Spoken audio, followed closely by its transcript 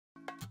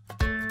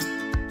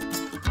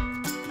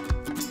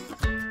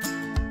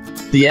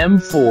The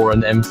M4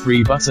 and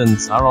M3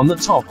 buttons are on the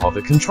top of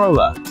the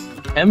controller.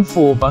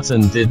 M4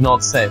 button did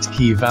not set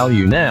key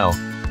value now.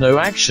 No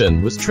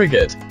action was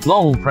triggered.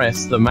 Long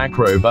press the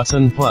macro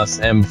button plus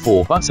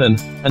M4 button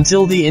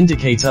until the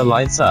indicator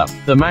lights up.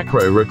 The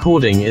macro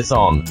recording is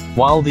on.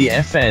 While the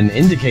FN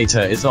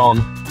indicator is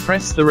on,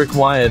 press the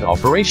required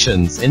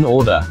operations in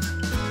order.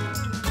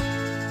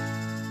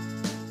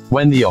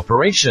 When the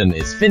operation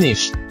is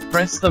finished,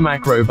 press the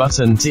macro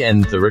button to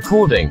end the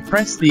recording.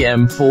 Press the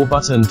M4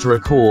 button to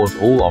record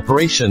all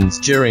operations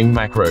during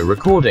macro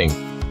recording.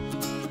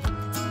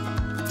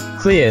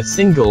 Clear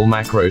single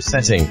macro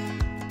setting.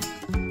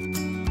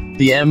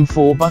 The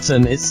M4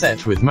 button is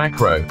set with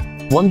macro.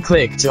 One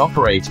click to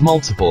operate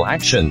multiple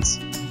actions.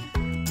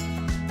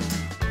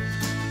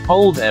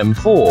 Hold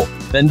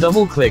M4, then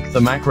double-click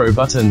the macro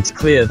button to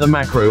clear the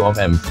macro of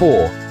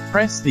M4.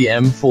 Press the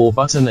M4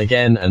 button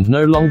again and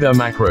no longer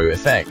macro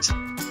effect.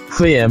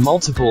 Clear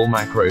multiple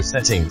macro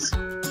settings.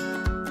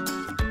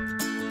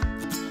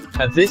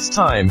 At this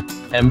time,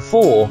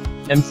 M4,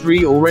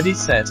 M3 already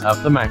set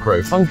up the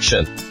macro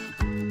function.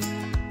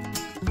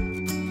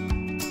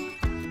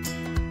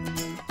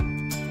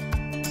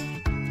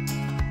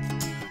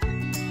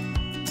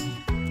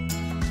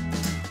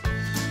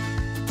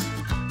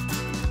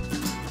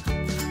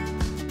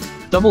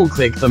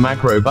 Double-click the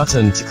macro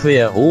button to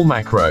clear all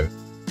macro.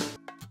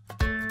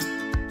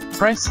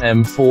 Press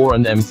M4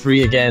 and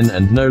M3 again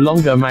and no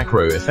longer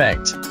macro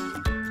effect.